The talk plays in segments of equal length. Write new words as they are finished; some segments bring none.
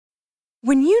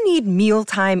When you need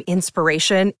mealtime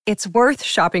inspiration, it's worth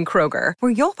shopping Kroger,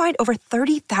 where you'll find over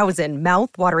 30,000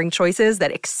 mouth-watering choices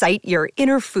that excite your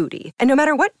inner foodie. And no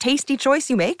matter what tasty choice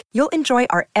you make, you'll enjoy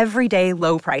our everyday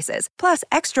low prices, plus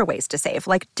extra ways to save,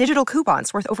 like digital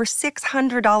coupons worth over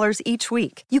 $600 each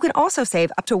week. You can also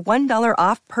save up to $1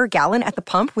 off per gallon at the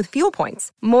pump with fuel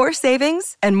points. More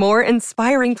savings and more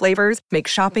inspiring flavors make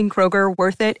shopping Kroger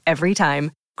worth it every time.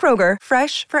 Kroger,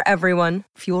 fresh for everyone.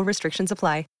 Fuel restrictions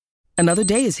apply. Another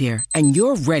day is here, and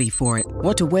you're ready for it.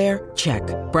 What to wear? Check.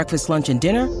 Breakfast, lunch, and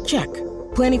dinner? Check.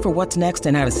 Planning for what's next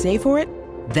and how to save for it?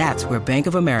 That's where Bank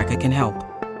of America can help.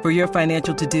 For your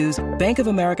financial to-dos, Bank of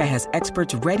America has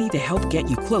experts ready to help get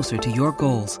you closer to your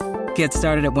goals. Get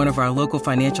started at one of our local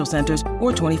financial centers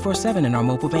or 24/7 in our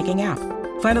mobile banking app.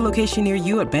 Find a location near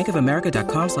you at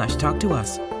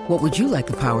bankofamerica.com/talktous. What would you like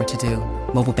the power to do?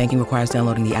 Mobile banking requires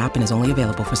downloading the app and is only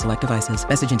available for select devices.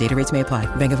 Message and data rates may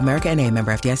apply. Bank of America N.A.,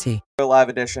 member FDIC. A live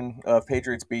edition of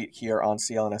Patriots Beat here on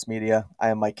CLNS Media. I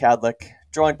am Mike Cadlick,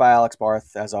 joined by Alex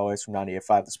Barth, as always, from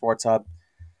 98.5 The Sports Hub.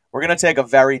 We're going to take a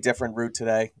very different route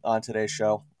today on today's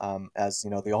show, as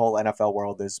you know, the whole NFL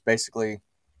world is basically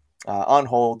on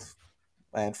hold,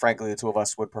 and frankly, the two of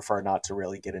us would prefer not to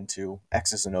really get into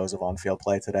X's and O's of on-field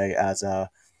play today, as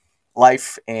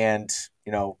life and,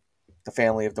 you know, the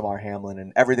family of Damar Hamlin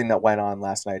and everything that went on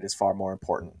last night is far more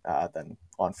important than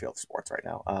on-field sports right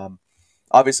now.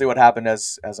 Obviously, what happened,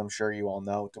 as I'm sure you all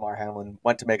know, Damar Hamlin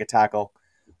went to make a tackle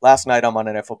last night on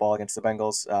Monday Night Football against the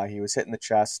Bengals. He was hit in the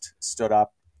chest, stood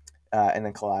up, and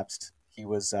then collapsed. He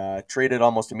was treated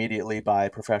almost immediately by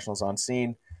professionals on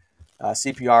scene.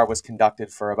 CPR was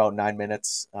conducted for about 9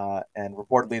 minutes, and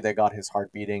reportedly they got his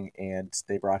heart beating, and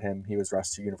they brought him. He was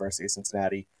rushed to University of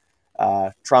Cincinnati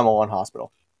Trauma One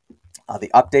Hospital. The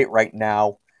update right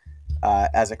now,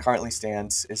 as it currently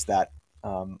stands, is that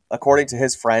according to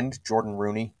his friend, Jordan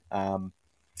Rooney,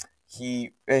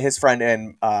 his friend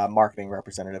and marketing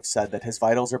representative said that his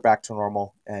vitals are back to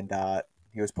normal, and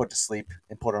he was put to sleep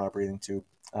and put on a breathing tube.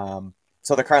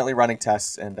 So they're currently running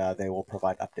tests, and they will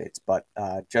provide updates. But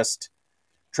just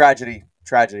tragedy,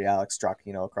 Alex, struck,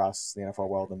 you know, across the NFL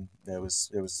world, and it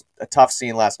was a tough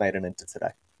scene last night and into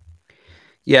today.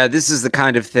 Yeah, this is the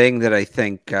kind of thing that I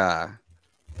think,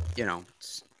 you know,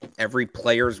 every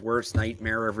player's worst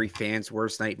nightmare, every fan's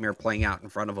worst nightmare playing out in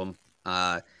front of them.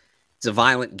 It's a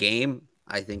violent game.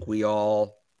 I think we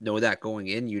all know that going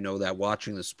in. You know that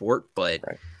watching the sport. But,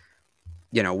 right,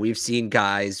 you know, we've seen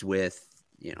guys with,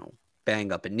 you know,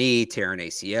 bang up a knee, tear an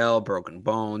ACL, broken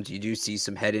bones. You do see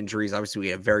some head injuries. Obviously, we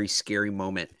had a very scary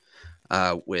moment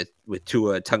with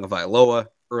Tua Tagovailoa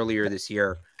earlier this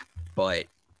year. But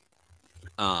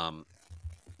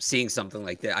seeing something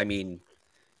like that, I mean,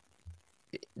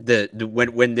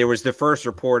 when there was the first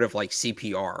report of like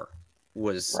CPR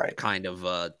was right, kind of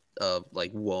a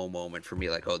like whoa moment for me.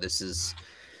 Like, oh, this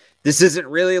isn't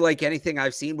really like anything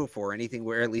I've seen before. Anything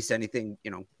where at least anything,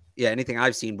 you know, yeah, anything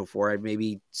I've seen before.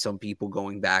 Maybe some people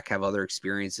going back have other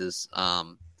experiences,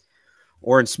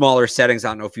 or in smaller settings. I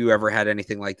don't know if you ever had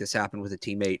anything like this happen with a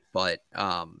teammate, but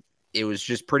it was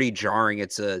just pretty jarring.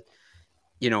 It's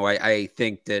you know, I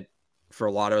think that for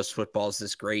a lot of us, football is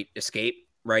this great escape,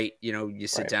 right? You know, you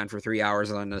sit down for 3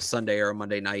 hours on a Sunday or a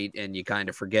Monday night and you kind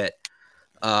of forget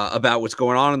about what's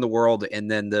going on in the world. And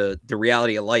then the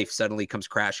reality of life suddenly comes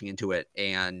crashing into it.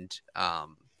 And,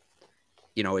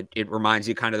 you know, it reminds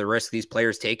you kind of the risk these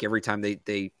players take every time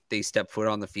they step foot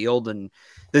on the field, and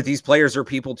that these players are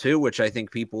people too, which I think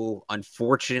people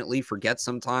unfortunately forget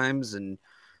sometimes. And,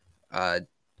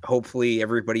 hopefully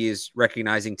everybody is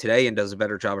recognizing today and does a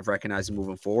better job of recognizing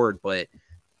moving forward. But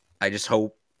I just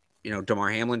hope, you know,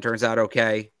 Damar Hamlin turns out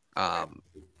okay.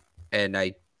 And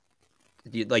like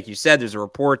you said, there's a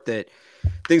report that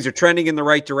things are trending in the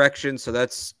right direction. So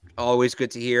that's always good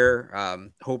to hear.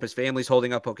 Hope his family's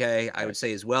holding up okay. I would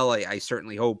say as well, I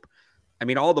certainly hope, I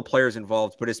mean, all the players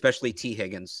involved, but especially T.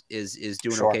 Higgins is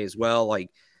doing okay as well.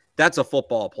 Like, that's a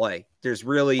football play. There's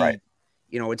really,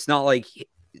 you know, it's not like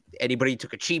anybody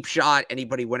took a cheap shot,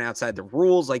 anybody went outside the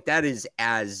rules. Like, that is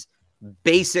as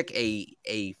basic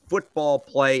a football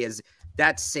play as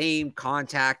that. Same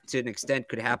contact to an extent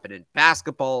could happen in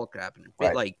basketball, it could happen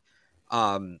in like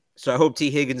so I hope T.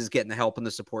 Higgins is getting the help and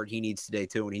the support he needs today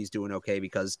too, and he's doing okay,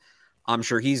 because I'm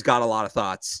sure he's got a lot of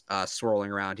thoughts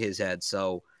swirling around his head.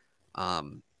 So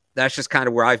that's just kind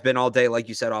of where I've been all day, like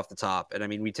you said off the top. And I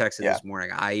mean, we texted this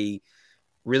morning. I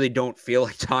really don't feel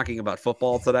like talking about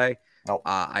football today. Nope.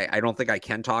 I don't think I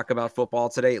can talk about football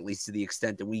today, at least to the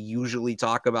extent that we usually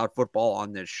talk about football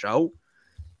on this show.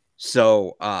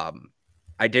 So I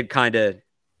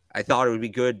thought it would be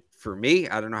good for me.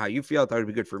 I don't know how you feel. I thought it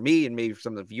would be good for me and maybe for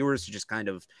some of the viewers to just kind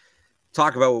of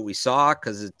talk about what we saw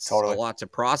because it's Totally. a lot to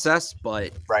process.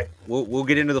 But Right. we'll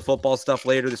get into the football stuff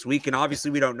later this week, and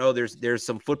obviously we don't know. There's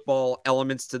some football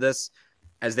elements to this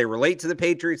as they relate to the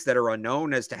Patriots that are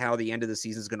unknown as to how the end of the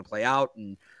season is going to play out,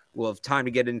 and we'll have time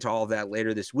to get into all of that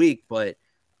later this week. But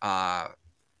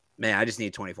man, I just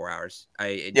need 24 hours.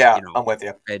 I'm with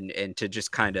you. And to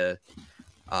just kind of,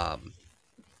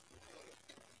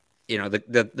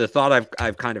 the thought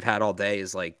I've kind of had all day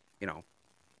is like,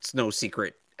 it's no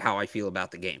secret how I feel about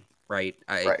the game, right?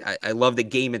 I love the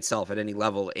game itself at any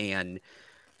level, and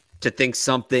to think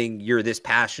something you're this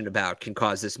passionate about can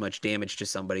cause this much damage to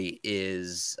somebody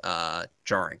is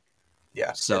jarring.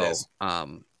 Yeah, so it is.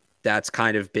 That's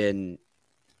kind of been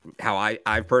how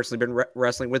I've personally been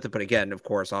wrestling with it. But again, of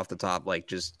course, off the top, like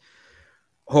just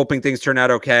hoping things turn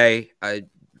out okay.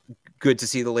 Good to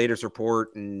see the latest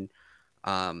report and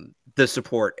the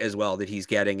support as well that he's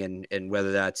getting, and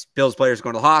whether that's Bills players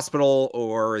going to the hospital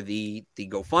or the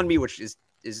GoFundMe, which is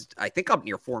I think up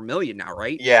near 4 million now,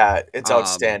 right? Yeah, it's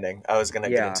outstanding. I was going to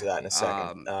get into that in a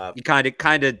second. You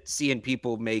kind of seeing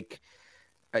people make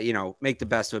the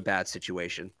best of a bad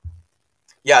situation.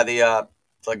 Yeah,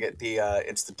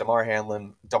 it's the Damar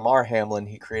Hamlin.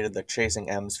 He created the Chasing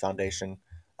M's Foundation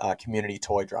community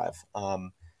toy drive.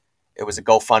 It was a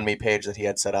GoFundMe page that he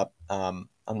had set up. I'm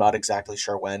not exactly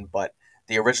sure when, but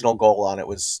the original goal on it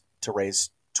was to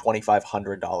raise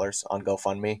 $2,500 on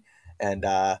GoFundMe, and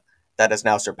that has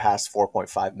now surpassed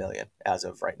 4.5 million as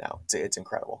of right now. It's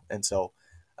incredible. And so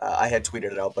I had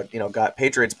tweeted it out, but got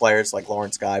Patriots players like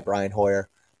Lawrence Guy, Brian Hoyer,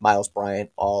 Miles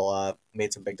Bryant all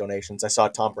made some big donations. I saw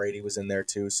Tom Brady was in there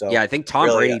too. So yeah, I think Tom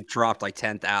Brady dropped like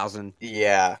 10,000.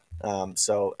 Yeah.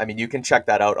 So I mean, you can check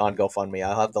that out on GoFundMe.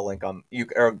 I'll have the link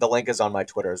the link is on my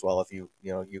Twitter as well if you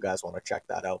guys want to check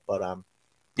that out. But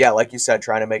yeah, like you said,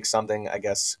 trying to make something, I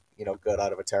guess, good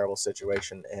out of a terrible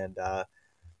situation. And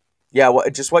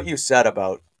just what you said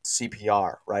about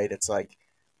CPR, right? It's like,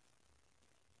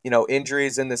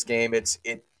 injuries in this game, it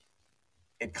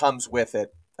comes with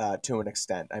it to an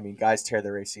extent. I mean, guys tear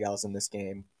their ACLs in this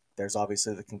game. There's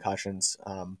obviously the concussions,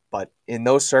 but in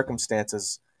those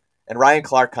circumstances, and Ryan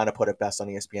Clark kind of put it best on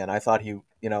ESPN. I thought ESPN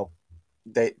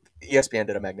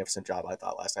did a magnificent job, I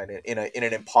thought, last night in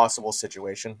an impossible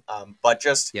situation. But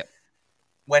just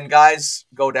when guys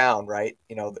go down, right?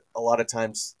 A lot of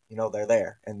times, they're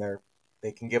there and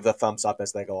they can give the thumbs up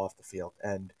as they go off the field,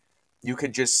 and you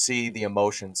could just see the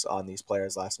emotions on these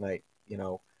players last night.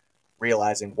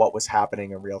 Realizing what was happening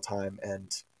in real time,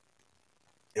 and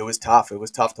it was tough. It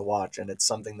was tough to watch, and it's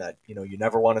something that you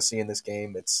never want to see in this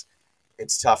game. It's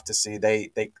tough to see. They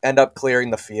end up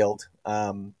clearing the field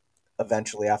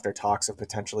eventually after talks of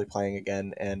potentially playing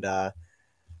again. And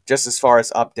just as far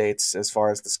as updates, as far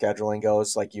as the scheduling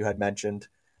goes, like you had mentioned,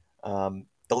 the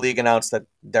league announced that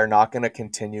they're not going to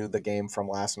continue the game from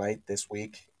last night this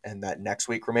week, and that next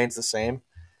week remains the same.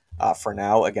 For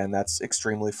now, again, that's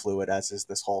extremely fluid, as is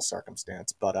this whole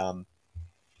circumstance. But I'll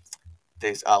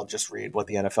just read what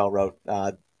the NFL wrote.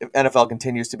 NFL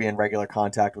continues to be in regular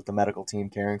contact with the medical team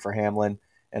caring for Hamlin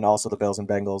and also the Bills and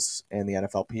Bengals and the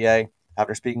NFLPA.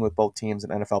 After speaking with both teams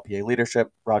and NFLPA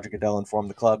leadership, Roger Goodell informed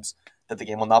the clubs that the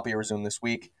game will not be resumed this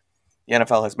week. The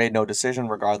NFL has made no decision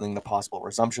regarding the possible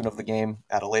resumption of the game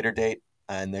at a later date,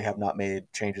 and they have not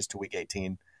made changes to Week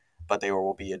 18, but there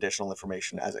will be additional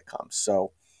information as it comes.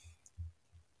 So,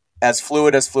 as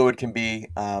fluid can be,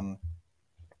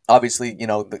 obviously,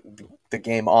 the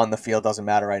game on the field doesn't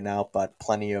matter right now, but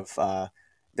plenty of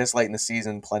this late in the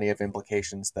season, plenty of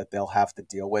implications that they'll have to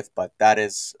deal with. But that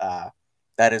is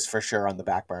for sure on the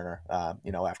back burner,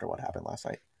 after what happened last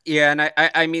night. Yeah, and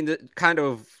I mean, the kind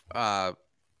of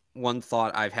one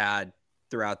thought I've had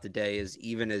throughout the day is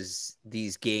even as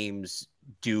these games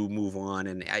do move on,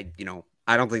 and I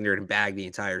don't think they're going to bag the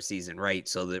entire season, right?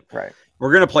 So that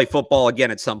we're going to play football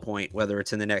again at some point, whether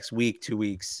it's in the next week, 2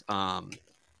 weeks.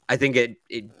 I think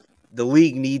the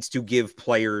league needs to give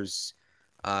players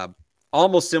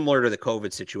almost similar to the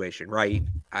COVID situation, right?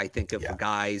 I think if a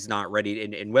guy's not ready,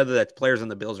 and whether that's players on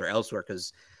the Bills or elsewhere,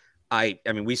 because I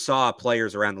mean, we saw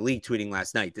players around the league tweeting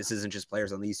last night. This isn't just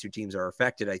players on these two teams are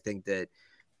affected. I think that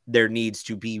there needs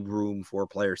to be room for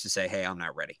players to say, hey, I'm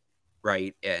not ready.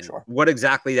 Right. And what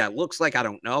exactly that looks like, I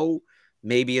don't know.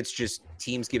 Maybe it's just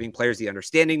teams giving players the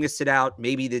understanding to sit out.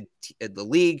 Maybe the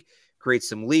league creates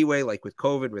some leeway, like with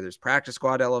COVID, where there's practice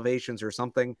squad elevations or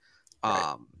something.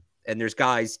 And there's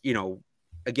guys,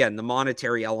 again, the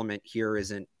monetary element here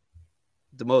isn't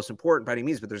the most important by any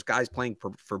means, but there's guys playing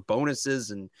for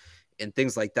bonuses and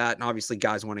things like that. And obviously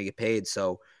guys want to get paid.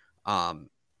 So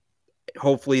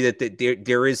hopefully that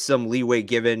there is some leeway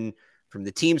given from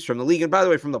the teams, from the league, and by the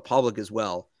way, from the public as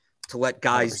well, to let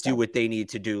guys 100%. do what they need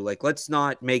to do. Like, let's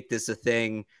not make this a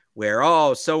thing where,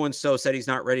 oh, so-and-so said he's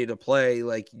not ready to play.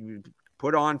 Like, you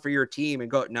put on for your team and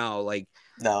go. No, like,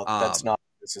 No, that's not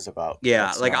what this is about. Yeah.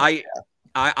 That's like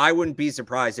not, I wouldn't be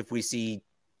surprised if we see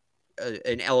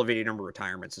an elevated number of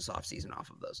retirements this offseason off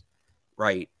of this.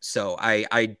 Right. So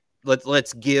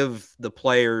let's give the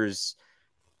players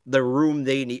the room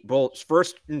they need, both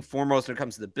first and foremost when it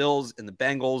comes to the Bills and the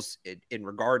Bengals in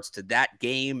regards to that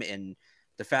game, and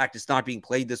the fact it's not being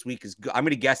played this week is good. I'm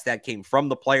going to guess that came from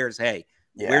the players. Hey,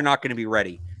 we're not going to be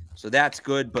ready. So that's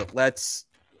good, but let's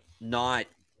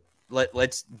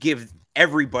give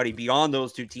everybody beyond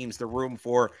those two teams the room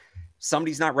for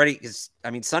somebody's not ready.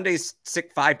 Sunday's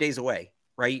 5 days away,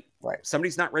 right? Right.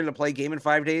 Somebody's not ready to play a game in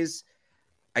 5 days.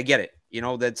 I get it.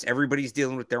 That's everybody's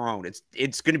dealing with their own.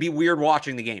 It's going to be weird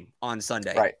watching the game on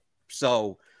Sunday. Right.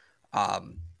 So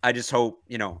I just hope,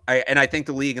 I think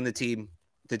the league and the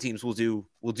teams will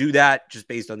do that just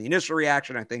based on the initial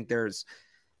reaction. I think there's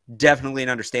definitely an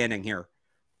understanding here.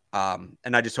 And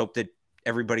I just hope that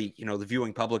everybody, the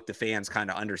viewing public, the fans kind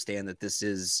of understand that this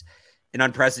is an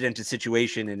unprecedented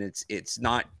situation, and it's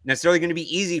not necessarily going to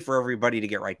be easy for everybody to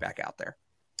get right back out there.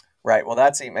 Right. Well,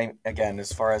 that's, again,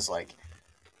 as far as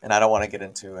and I don't want to get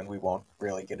into, and we won't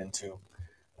really get into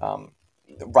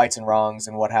the rights and wrongs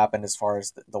and what happened as far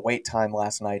as the wait time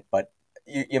last night. But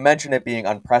you mentioned it being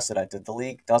unprecedented. The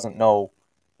league doesn't know,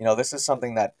 this is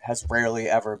something that has rarely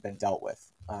ever been dealt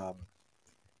with.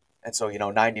 And so,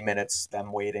 90 minutes,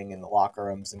 them waiting in the locker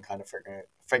rooms and kind of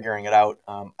figuring it out.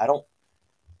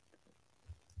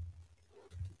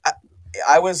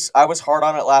 I was hard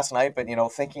on it last night, but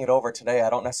thinking it over today,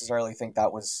 I don't necessarily think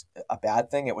that was a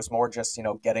bad thing. It was more just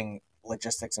getting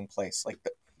logistics in place. Like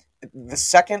the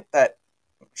second that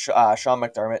Sean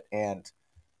McDermott and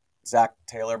Zach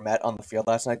Taylor met on the field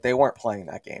last night, they weren't playing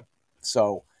that game.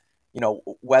 So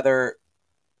whether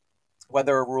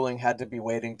a ruling had to be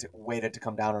waited to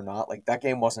come down or not, like that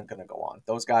game wasn't going to go on.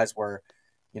 Those guys were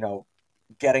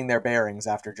getting their bearings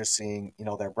after just seeing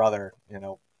their brother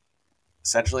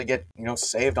essentially get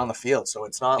saved on the field. So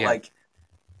it's not like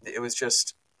it was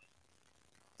just,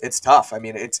 it's tough. I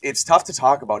mean, it's tough to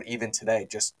talk about even today,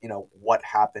 just what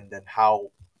happened and how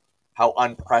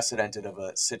unprecedented of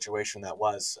a situation that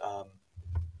was,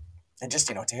 and just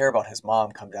to hear about his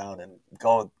mom come down and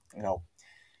go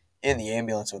in the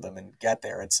ambulance with him and get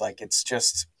there. It's like it's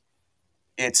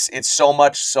so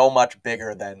much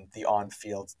bigger than the on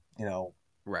field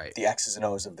right, the X's and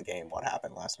O's of the game. What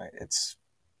happened last night? It's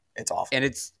awful. And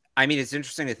it's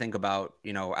interesting to think about,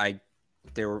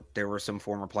 there were some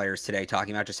former players today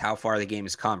talking about just how far the game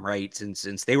has come, right?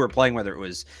 Since they were playing, whether it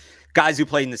was guys who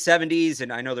played in the 70s,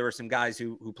 and I know there were some guys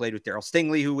who played with Darryl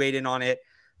Stingley who weighed in on it.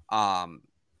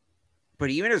 But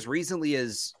even as recently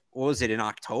as, what was it, in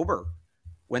October,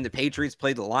 when the Patriots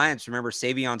played the Lions, remember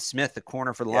Savion Smith, the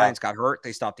corner for the Lions, got hurt.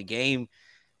 They stopped the game.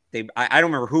 I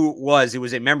don't remember who it was. It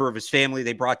was a member of his family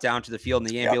they brought down to the field in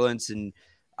the ambulance, and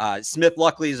Smith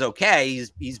luckily is okay.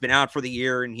 He's been out for the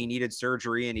year and he needed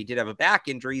surgery, and he did have a back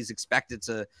injury. He's expected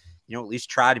to, at least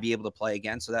try to be able to play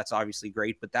again. So that's obviously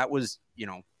great. But that was,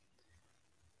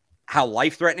 how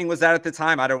life-threatening was that at the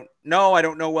time? I don't know. I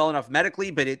don't know well enough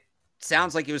medically, but it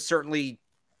sounds like it was certainly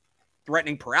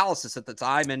threatening paralysis at the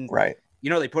time. And, right.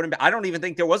 They put him back. I don't even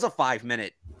think there was a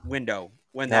 5-minute window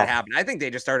when that happened. I think they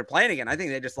just started playing again. I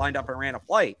think they just lined up and ran a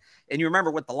play. And you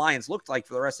remember what the Lions looked like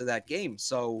for the rest of that game.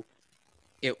 So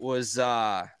it was, we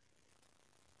can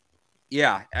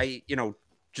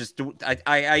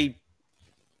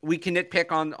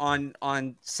nitpick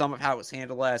on some of how it was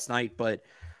handled last night, but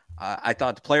I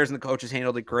thought the players and the coaches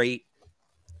handled it great.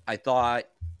 I thought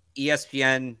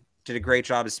ESPN did a great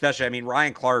job, especially,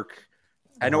 Ryan Clark,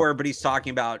 I know everybody's talking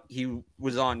about he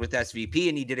was on with SVP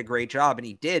and he did a great job, and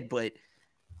he did, but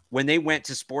when they went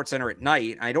to SportsCenter at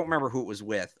night, I don't remember who it was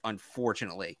with,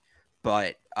 unfortunately,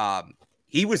 but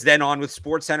he was then on with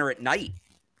SportsCenter at night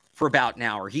for about an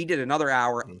hour. He did another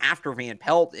hour after Van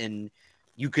Pelt, and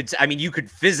you could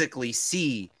physically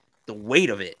see the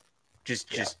weight of it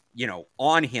just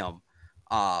on him.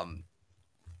 And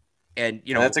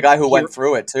that's a guy who went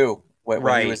through it too.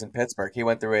 When he was in Pittsburgh, he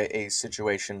went through a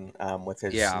situation with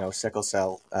his sickle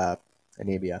cell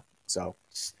anemia. So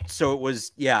it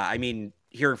was,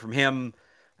 hearing from him,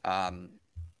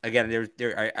 again,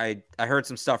 I heard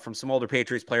some stuff from some older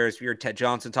Patriots players. We heard Ted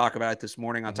Johnson talk about it this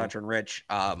morning on Touch on Rich.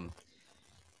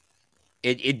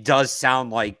 It does sound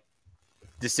like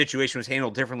the situation was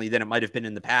handled differently than it might have been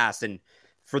in the past, and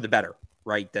for the better,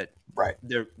 right? That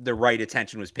the right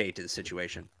attention was paid to the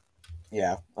situation.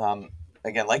 Yeah.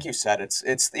 Again, like you said,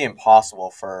 it's the impossible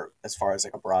for as far as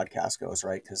like a broadcast goes,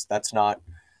 right? Because that's not,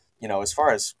 as far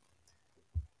as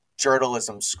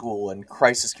journalism school and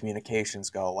crisis communications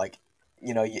go, like,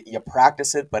 you know, you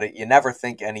practice it, but you never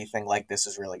think anything like this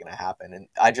is really going to happen. And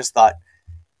I just thought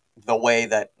the way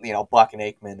that, you know, Buck and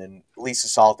Aikman and Lisa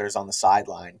Salters on the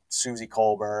sideline, Susie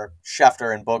Colbert,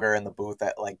 Schefter and Booger in the booth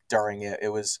that, like, during it,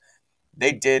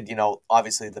 they did, you know,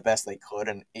 obviously the best they could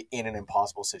and in an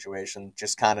impossible situation,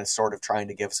 just kind of sort of trying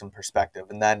to give some perspective.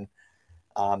 And then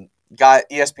got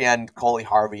ESPN, Coley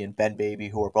Harvey and Ben Baby,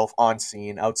 who were both on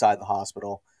scene outside the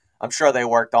hospital. I'm sure they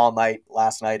worked all night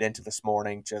last night into this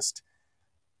morning, just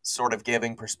sort of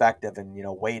giving perspective and, you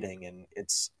know, waiting. And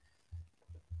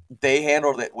they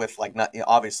handled it with, like, not, you know,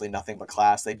 obviously nothing but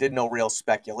class. They did no real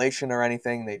speculation or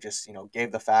anything. They just, you know,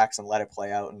 gave the facts and let it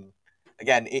play out. And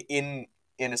again,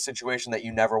 in a situation that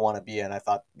you never want to be in, I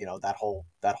thought, you know, that whole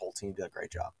team did a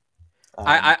great job.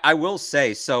 I will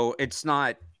say, so it's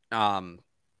not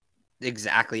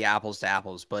exactly apples to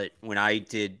apples, but when I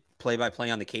did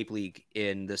play-by-play on the Cape League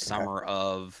in the summer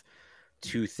of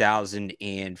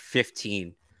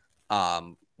 2015,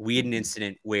 we had an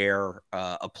incident where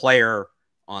a player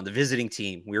on the visiting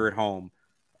team, we were at home,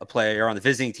 a player on the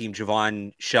visiting team,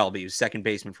 Javon Shelby, who's second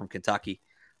baseman from Kentucky,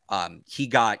 he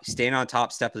got standing on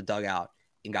top step of the dugout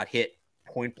and got hit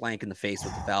point blank in the face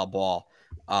with a foul ball.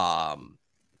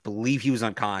 Believe he was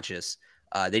unconscious.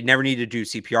 They never needed to do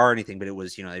CPR or anything, but it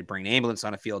was, you know, they'd bring an ambulance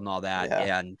on a field and all that.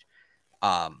 Yeah. And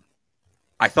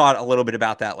I thought a little bit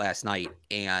about that last night,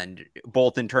 and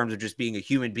both in terms of just being a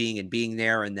human being and being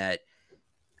there, and that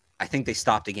I think they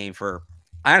stopped the game for,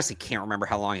 I honestly can't remember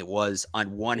how long it was.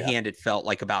 On one hand, it felt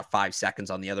like about 5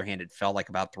 seconds. On the other hand, it felt like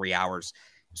about 3 hours.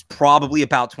 It was probably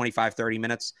about 25, 30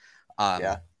 minutes.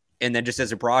 And then just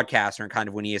as a broadcaster and kind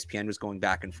of when ESPN was going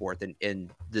back and forth, and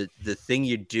the thing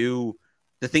you do,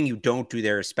 the thing you don't do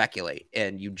there is speculate,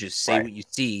 and you just say what you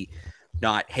see,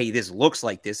 not, hey, this looks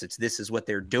like this. This is what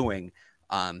they're doing.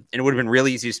 And it would have been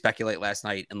really easy to speculate last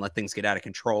night and let things get out of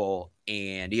control.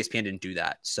 And ESPN didn't do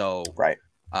that. So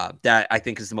that I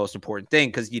think is the most important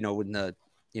thing. Cause, you know, in the,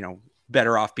 you know,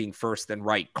 better off being first than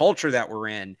right culture that we're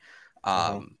in,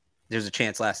 there's a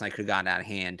chance last night could have gotten out of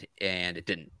hand, and it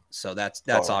didn't. So that's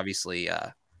obviously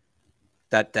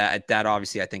that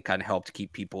obviously I think kind of helped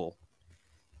keep people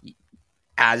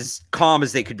as calm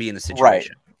as they could be in the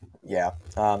situation. Right. Yeah.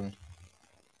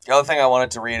 The other thing I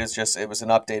wanted to read is just, it was an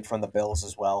update from the Bills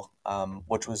as well,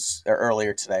 which was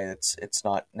earlier today. It's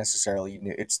not necessarily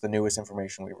new. It's the newest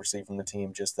information we received from the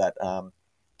team, just that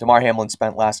Damar Hamlin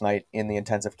spent last night in the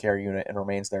intensive care unit and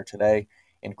remains there today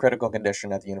in critical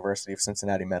condition at the University of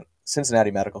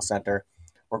Cincinnati Medical Center.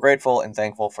 We're grateful and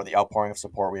thankful for the outpouring of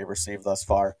support we have received thus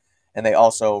far. And they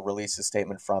also released a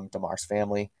statement from Damar's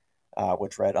family,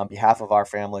 which read, "On behalf of our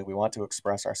family, we want to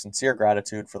express our sincere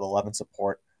gratitude for the love and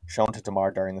support shown to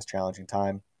Damar during this challenging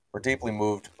time. We're deeply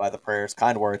moved by the prayers,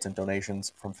 kind words, and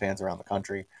donations from fans around the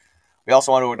country. We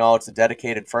also want to acknowledge the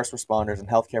dedicated first responders and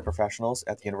healthcare professionals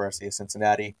at the University of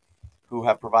Cincinnati who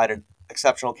have provided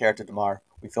exceptional care to Damar.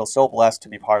 We feel so blessed to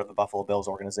be part of the Buffalo Bills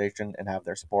organization and have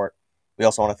their support. We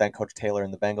also want to thank Coach Taylor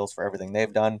and the Bengals for everything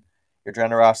they've done. Your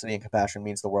generosity and compassion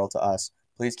means the world to us.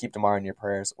 Please keep Damar in your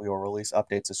prayers. We will release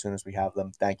updates as soon as we have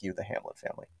them. Thank you, the Hamlin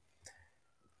family."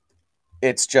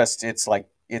 It's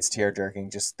tear-jerking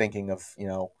just thinking of, you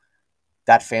know,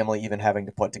 that family even having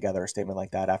to put together a statement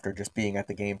like that after just being at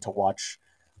the game to watch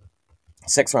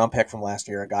 6th-round pick from last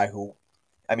year, a guy who,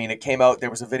 I mean, it came out, there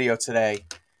was a video today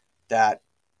that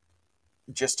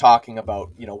just talking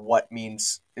about, you know, what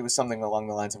means, it was something along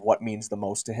the lines of what means the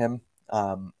most to him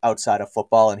outside of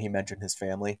football, and he mentioned his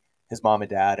family, his mom and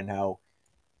dad, and how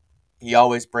he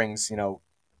always brings, you know,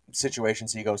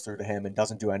 situations he goes through to him and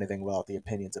doesn't do anything without the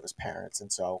opinions of his parents.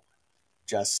 And so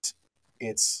just,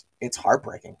 it's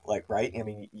heartbreaking, like, right? I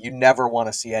mean, you never want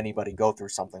to see anybody go through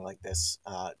something like this,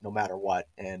 no matter what.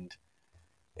 And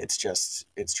it's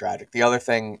tragic. The other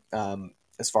thing,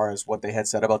 as far as what they had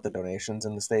said about the donations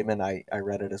in the statement, I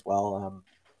read it as well.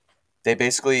 They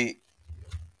basically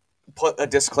put a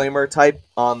disclaimer type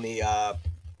on the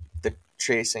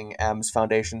Chasing M's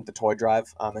Foundation, the toy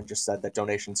drive, and just said that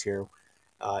donations here,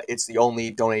 it's the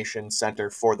only donation center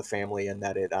for the family, and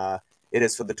that it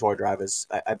is for the toy drive, as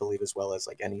I believe, as well as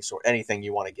like anything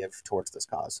you want to give towards this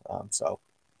cause. So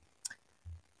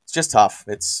it's just tough.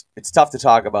 It's tough to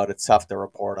talk about. It's tough to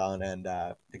report on. And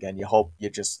again,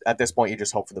 at this point, you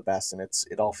just hope for the best. And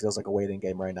it all feels like a waiting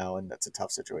game right now. And that's a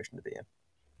tough situation to be in.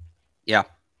 Yeah.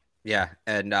 Yeah.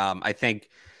 And I think,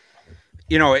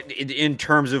 you know, in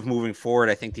terms of moving forward,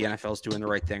 I think the NFL is doing the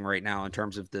right thing right now in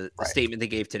terms of the statement they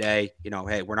gave today. You know,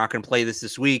 hey, we're not going to play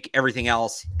this week. Everything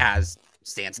else as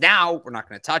stands now. We're not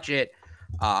going to touch it.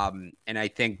 And I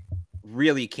think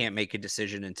really can't make a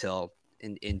decision until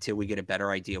until we get a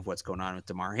better idea of what's going on with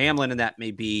Damar Hamlin. And that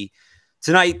may be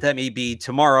tonight, that may be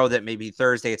tomorrow, that may be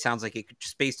Thursday. It sounds like it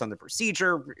just based on the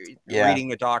procedure, reading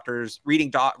the doctors,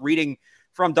 reading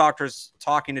from doctors,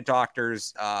 talking to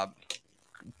doctors,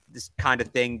 this kind of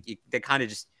thing. They kind of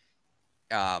just,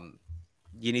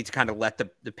 you need to kind of let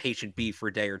the patient be for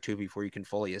a day or two before you can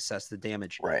fully assess the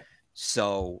damage. Right.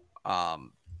 So,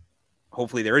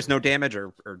 hopefully there is no damage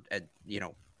or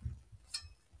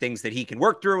things that he can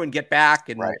work through and get back.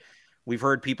 And we've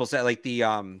heard people say, like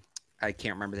I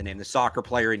can't remember the name, the soccer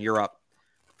player in Europe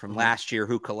from last year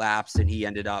who collapsed, and he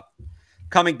ended up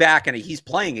coming back, and he's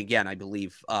playing again, I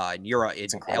believe, in Europe,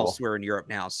 elsewhere in Europe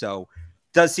now. So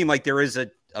it does seem like there is a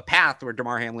path where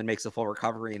Damar Hamlin makes a full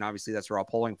recovery, and obviously that's what we're all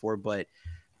pulling for. But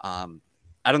I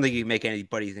don't think you can make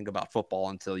anybody think about football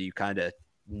until you kind of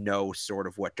know sort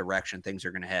of what direction things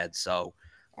are going to head. So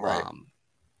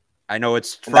I know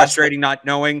it's frustrating not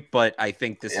knowing, but I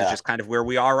think this is just kind of where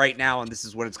we are right now, and this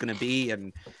is what it's going to be.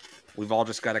 And we've all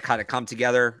just got to kind of come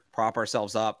together, prop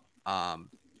ourselves up,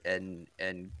 and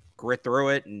grit through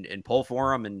it and pull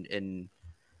for them. And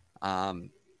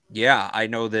I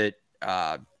know that,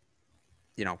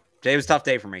 today was a tough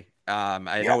day for me.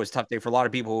 I know it was a tough day for a lot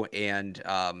of people. And,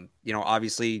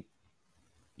 obviously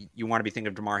you want to be thinking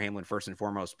of Damar Hamlin first and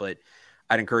foremost, but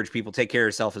I'd encourage people, take care of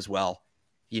yourself as well.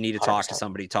 You need to talk to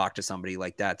somebody.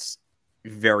 Like, that's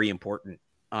very important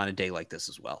on a day like this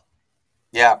as well.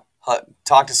 Yeah.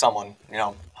 Talk to someone,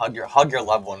 hug your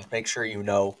loved one. Make sure,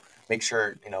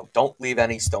 don't leave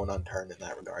any stone unturned in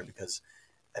that regard, because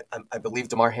I believe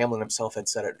Damar Hamlin himself had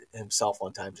said it himself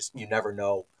one time, just, you never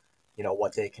know,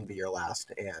 what day can be your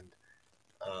last. And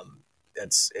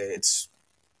it's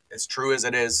as true as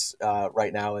it is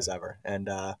right now as ever. And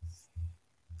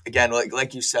again,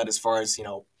 like you said, as far as,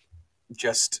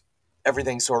 just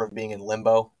everything sort of being in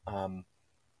limbo,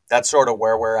 that's sort of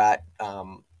where we're at,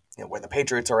 where the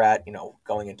Patriots are at,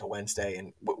 going into Wednesday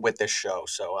and with this show.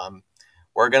 So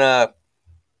we're gonna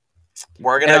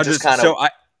just kind of. So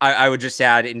I would just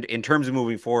add, in terms of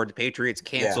moving forward, the Patriots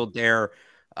canceled their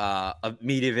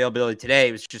media availability today.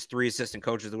 It was just 3 assistant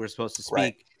coaches that were supposed to speak.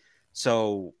 Right.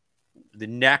 So the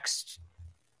next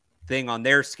thing on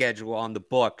their schedule on the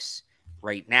books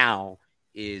right now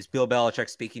is Bill Belichick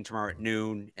speaking tomorrow at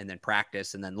noon, and then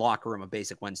practice, and then locker room, a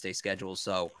basic Wednesday schedule.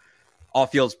 So all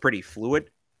feels pretty fluid.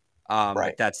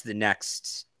 But that's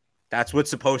what's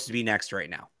supposed to be next right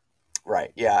now.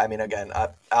 Right. Yeah. I mean, again,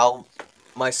 I'll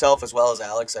myself, as well as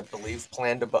Alex, I believe,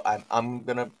 plan to, I'm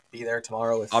going to be there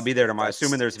tomorrow. I'll be there tomorrow.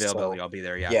 Assuming there's availability, I'll be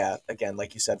there. Yeah. Yeah. Again,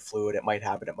 like you said, fluid. It might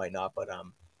happen. It might not, but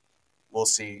we'll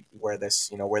see where this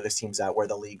team's at, where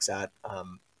the league's at.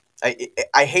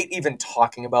 I hate even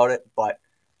talking about it, but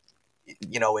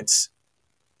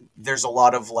there's a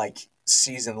lot of like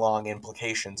season long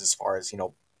implications as far as,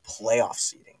 playoff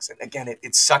seedings. And again,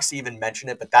 it sucks to even mention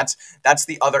it, but that's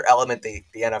the other element the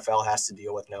NFL has to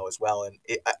deal with now as well. And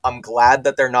I'm glad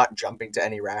that they're not jumping to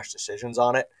any rash decisions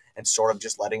on it and sort of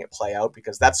just letting it play out,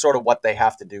 because that's sort of what they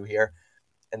have to do here.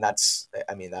 And that's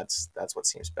what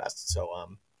seems best. So,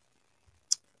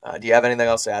 do you have anything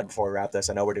else to add before we wrap this?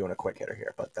 I know we're doing a quick hitter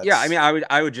here, but yeah, I mean,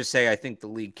 I would just say, I think the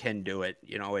league can do it,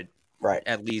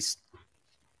 at least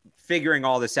figuring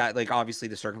all this out. Like, obviously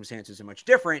the circumstances are much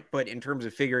different, but in terms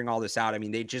of figuring all this out, I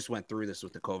mean, they just went through this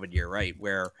with the COVID year, right?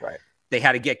 Where they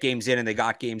had to get games in, and they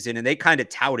got games in, and they kind of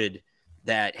touted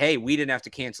that, hey, we didn't have to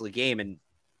cancel a game. And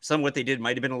some of what they did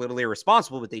might have been a little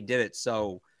irresponsible, but they did it.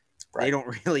 So they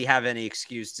don't really have any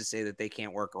excuse to say that they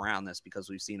can't work around this, because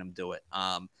we've seen them do it.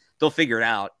 They'll figure it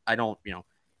out. I don't,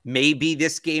 maybe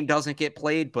this game doesn't get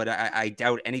played, but I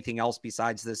doubt anything else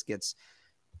besides this gets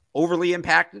overly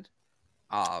impacted.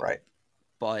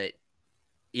 But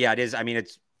yeah, it is. I mean,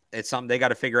 it's something they got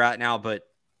to figure out now. But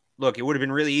look, it would have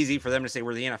been really easy for them to say,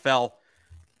 we're the NFL,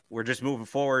 we're just moving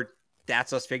forward.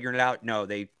 That's us figuring it out. No,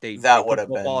 they that would have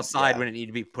been football aside when it needed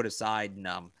to be put aside, and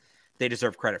they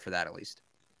deserve credit for that at least.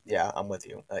 Yeah, I'm with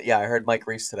you. I heard Mike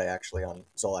Reese today actually on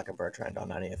Zolak and Bertrand on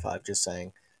 98.5 just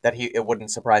saying that it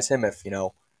wouldn't surprise him if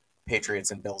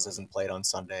Patriots and Bills isn't played on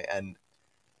Sunday. And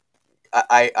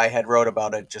I had wrote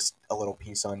about it, just a little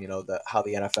piece on how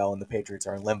the NFL and the Patriots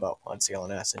are in limbo on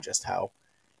CLNS, and just how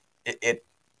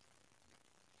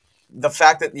the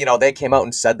fact that they came out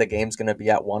and said the game's going to be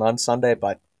at 1 on Sunday,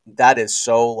 but that is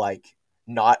so like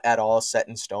not at all set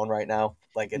in stone right now.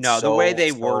 Like, it's the way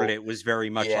they worded it was very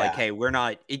much like, hey, we're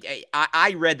not.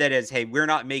 I read that as, hey, we're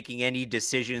not making any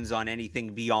decisions on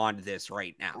anything beyond this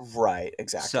right now. Right.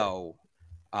 Exactly. So,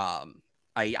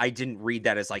 I didn't read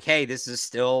that as like, hey, this is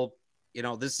still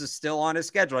on a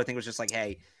schedule. I think it was just like,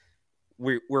 hey,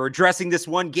 we're addressing this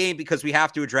one game because we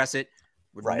have to address it.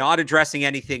 We're Right. not addressing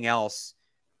anything else.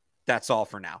 That's all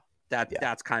for now.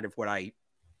 That's kind of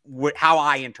how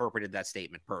I interpreted that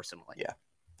statement personally.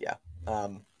 Yeah.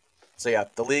 So yeah,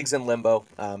 the league's in limbo.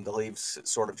 The league's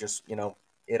sort of just,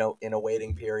 in a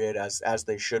waiting period as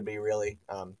they should be really.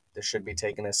 This should be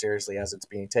taken as seriously as it's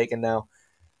being taken now.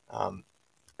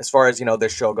 As far as,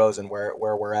 this show goes and where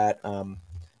we're at,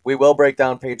 we will break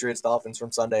down Patriots Dolphins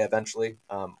from Sunday eventually.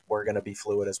 We're going to be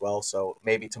fluid as well. So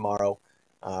maybe tomorrow,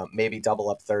 maybe double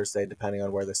up Thursday, depending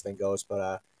on where this thing goes.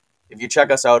 But if you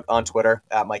check us out on Twitter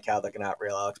at Mike Cadlick and at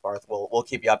Real Alex Barth, we'll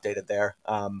keep you updated there.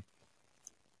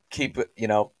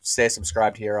 Stay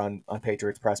subscribed here on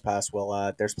Patriots Press Pass.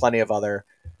 There's plenty of other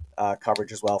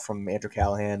coverage as well from Andrew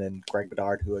Callahan and Greg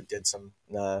Bedard, who did some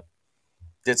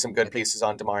good pieces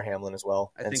on Damar Hamlin as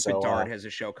well. I think Bedard has a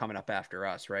show coming up after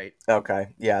us, right? Okay,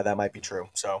 yeah, that might be true.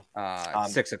 So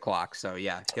 6:00. So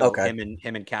yeah,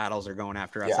 him and Cattles are going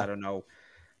after us. Yeah. I don't know.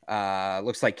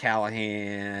 Looks like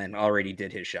Callahan already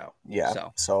did his show. Yeah.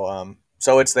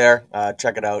 So it's there.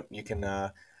 Check it out. You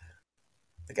can.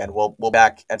 Again, we'll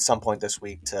back at some point this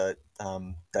week to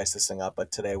dice this thing up.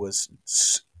 But today was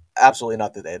absolutely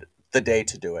not the day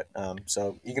to do it.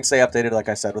 So you can stay updated, like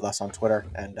I said, with us on Twitter,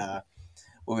 and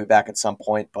we'll be back at some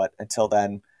point. But until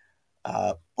then,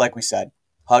 like we said,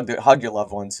 hug your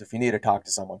loved ones. If you need to talk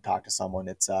to someone, talk to someone.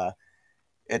 It's a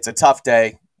tough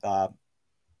day.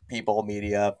 People,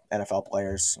 media, NFL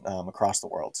players across the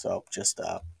world. So just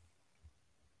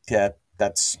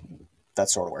that's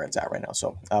sort of where it's at right now.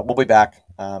 So we'll be back.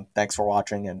 Thanks for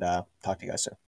watching, and talk to you guys soon.